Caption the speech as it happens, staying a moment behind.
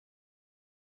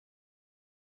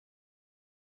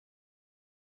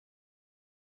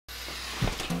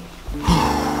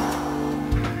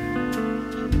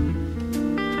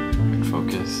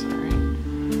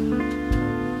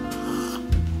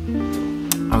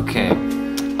Okay,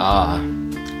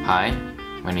 hi,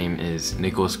 my name is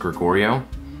Nicholas Gregorio.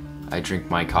 I drink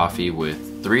my coffee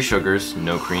with 3 sugars,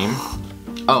 no cream.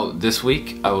 Oh, this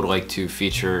week I would like to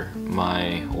feature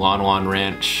my Lon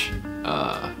Ranch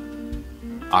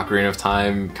Ocarina of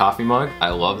Time coffee mug. I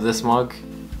love this mug.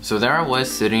 So there I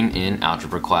was sitting in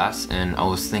algebra class and I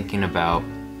was thinking about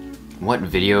what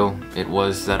video it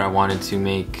was that I wanted to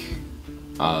make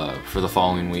for the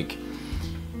following week.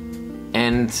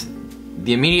 And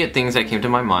the immediate things that came to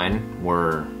my mind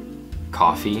were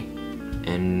coffee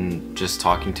and just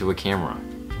talking to a camera.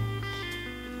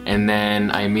 And then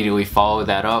I immediately followed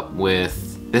that up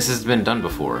with, this has been done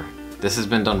before. This has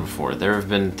been done before. There have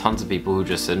been tons of people who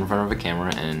just sit in front of a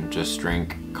camera and just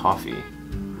drink coffee.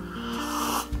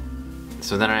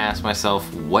 So then I asked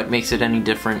myself, what makes it any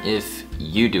different if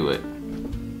you do it?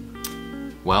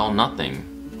 Well, nothing.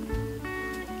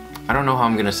 I don't know how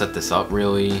I'm gonna set this up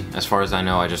really. As far as I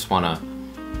know, I just wanna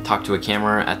talk to a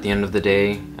camera at the end of the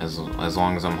day, as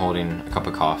long as I'm holding a cup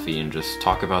of coffee, and just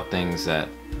talk about things that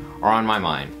are on my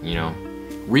mind, you know.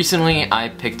 Recently, I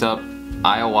picked up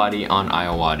Iowati on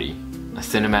Iowati, a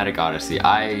cinematic odyssey.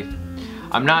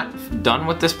 I'm not done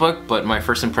with this book, but my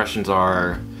first impressions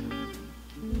are,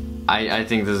 I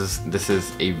think this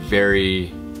is a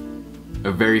very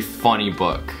funny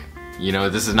book. You know,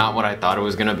 this is not what I thought it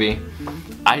was gonna be.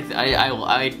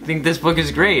 I think this book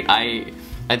is great.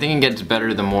 I think it gets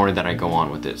better the more that I go on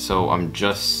with it, so I'm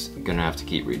just gonna have to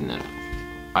keep reading it.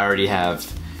 I already have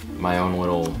my own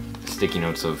little sticky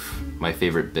notes of my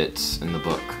favorite bits in the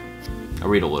book. I'll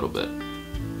read a little bit.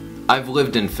 I've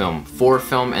lived in film, for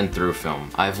film and through film.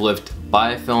 I've lived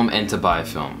by film and to buy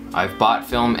film. I've bought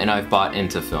film and I've bought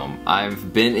into film.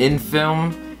 I've been in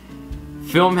film.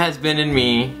 Film has been in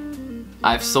me.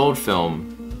 I've sold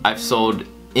film. I've sold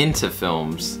into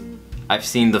films. I've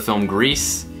seen the film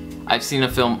Grease. I've seen a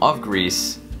film of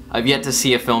Grease. I've yet to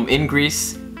see a film in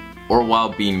Grease or while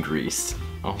being greased.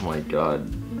 Oh my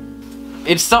god.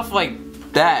 It's stuff like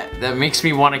that makes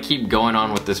me want to keep going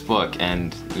on with this book.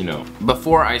 And, you know,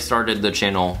 before I started the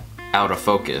channel Out of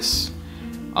Focus,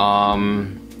 my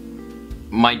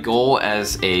goal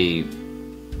as a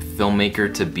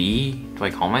filmmaker to be, do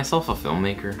I call myself a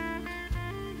filmmaker?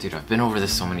 Dude, I've been over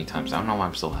this so many times. I don't know why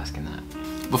I'm still asking that.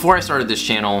 Before I started this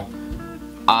channel,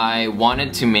 I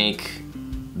wanted to make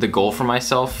the goal for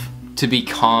myself to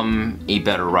become a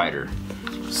better writer.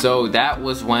 So that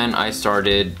was when I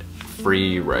started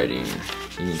free writing.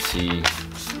 You can see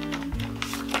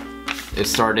it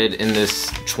started in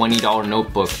this $20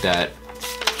 notebook that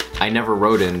I never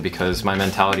wrote in because my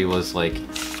mentality was like,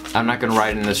 I'm not gonna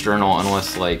write in this journal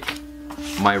unless like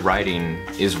my writing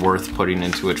is worth putting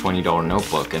into a $20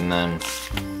 notebook. And then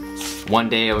one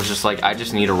day I was just like, I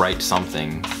just need to write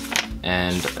something.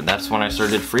 And that's when I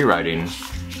started free writing.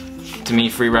 To me,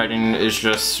 free writing is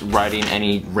just writing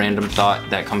any random thought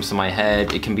that comes to my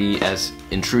head. It can be as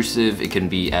intrusive, it can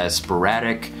be as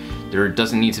sporadic. There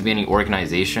doesn't need to be any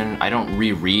organization. I don't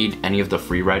reread any of the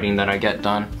free writing that I get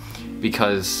done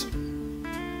because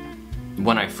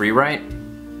when I free write,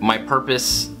 my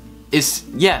purpose is,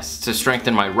 yes, to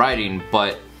strengthen my writing,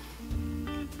 but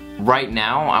right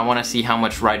now I want to see how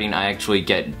much writing I actually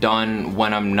get done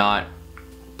when I'm not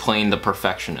playing the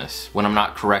perfectionist, when I'm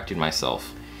not correcting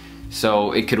myself.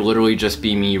 So it could literally just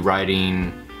be me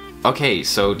writing, okay,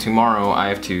 so tomorrow I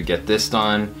have to get this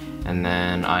done, and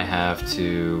then I have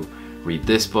to read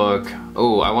this book.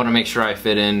 Oh, I want to make sure I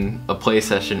fit in a play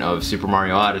session of Super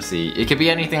Mario Odyssey. It could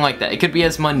be anything like that. It could be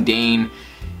as mundane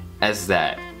as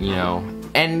that, you know?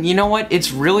 And you know what?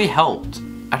 It's really helped.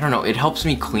 I don't know, it helps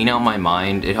me clean out my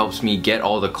mind. It helps me get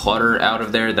all the clutter out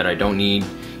of there that I don't need.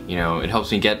 You know, it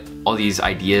helps me get all these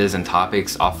ideas and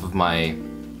topics off of my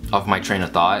train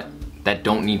of thought that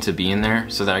don't need to be in there,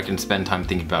 so that I can spend time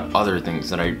thinking about other things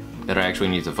that I actually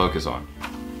need to focus on.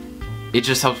 It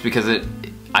just helps because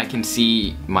I can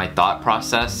see my thought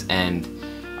process and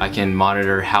I can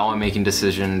monitor how I'm making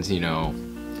decisions, you know.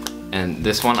 And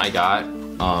this one I got,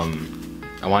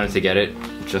 I wanted to get it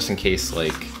just in case,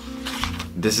 like,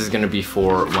 this is gonna be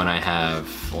for when I have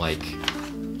like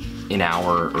an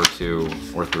hour or 2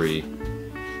 or 3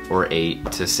 or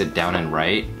 8 to sit down and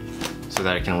write, so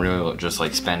that I can really just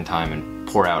like spend time and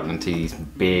pour out into these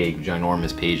big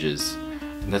ginormous pages.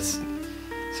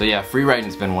 So yeah, free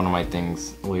writing's been one of my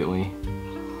things lately.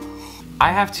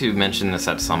 I have to mention this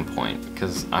at some point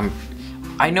because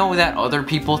I know that other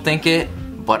people think it,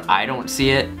 but I don't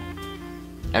see it.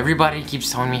 Everybody keeps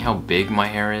telling me how big my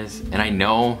hair is, and I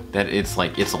know that it's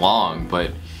like, it's long,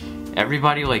 but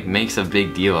everybody like makes a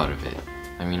big deal out of it.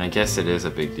 I mean, I guess it is a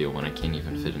big deal when I can't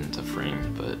even fit into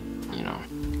frame, but you know,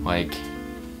 like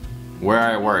where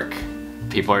I work,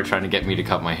 People are trying to get me to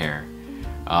cut my hair.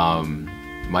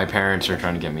 My parents are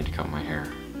trying to get me to cut my hair.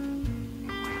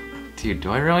 Dude,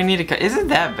 do I really need to cut? Is it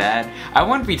that bad? I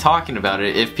wouldn't be talking about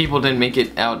it if people didn't make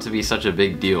it out to be such a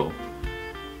big deal.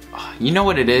 You know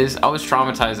what it is? I was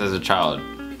traumatized as a child.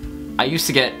 I used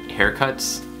to get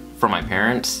haircuts from my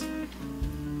parents,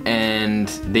 and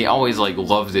they always like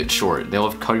loved it short. They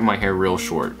loved cutting my hair real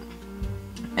short.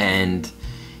 And,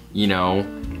 you know,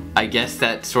 I guess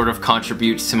that sort of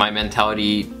contributes to my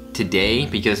mentality today,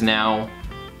 because now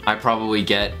I probably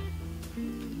get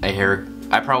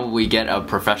a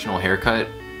professional haircut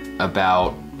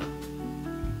about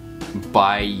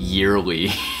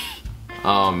bi-yearly.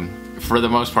 For the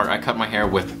most part, I cut my hair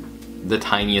with the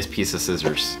tiniest piece of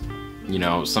scissors. You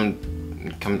know,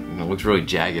 it looks really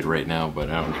jagged right now, but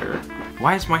I don't care.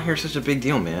 Why is my hair such a big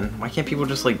deal, man? Why can't people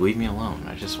just like leave me alone?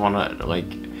 I just wanna like,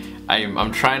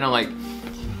 I'm trying to like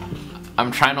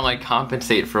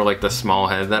compensate for like the small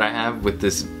head that I have with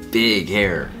this big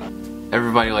hair.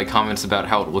 Everybody like comments about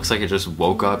how it looks like it just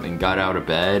woke up and got out of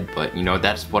bed, but you know,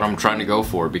 that's what I'm trying to go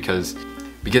for, because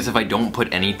if I don't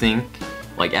put anything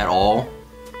like at all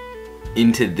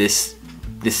into this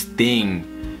thing,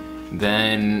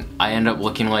 then I end up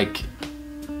looking like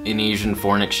an Asian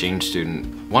foreign exchange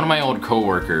student. One of my old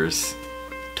coworkers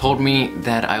told me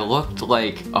that I looked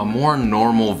like a more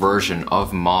normal version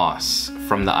of Moss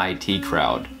from the IT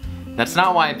crowd. That's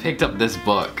not why I picked up this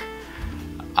book.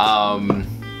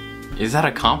 Is that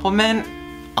a compliment?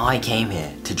 I came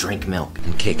here to drink milk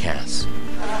and kick ass.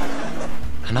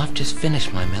 And I've just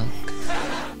finished my milk.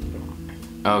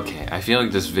 Okay, I feel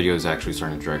like this video is actually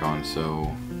starting to drag on,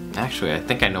 so... Actually, I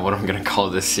think I know what I'm gonna call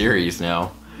this series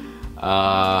now.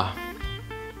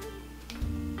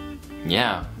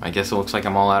 Yeah, I guess it looks like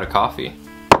I'm all out of coffee.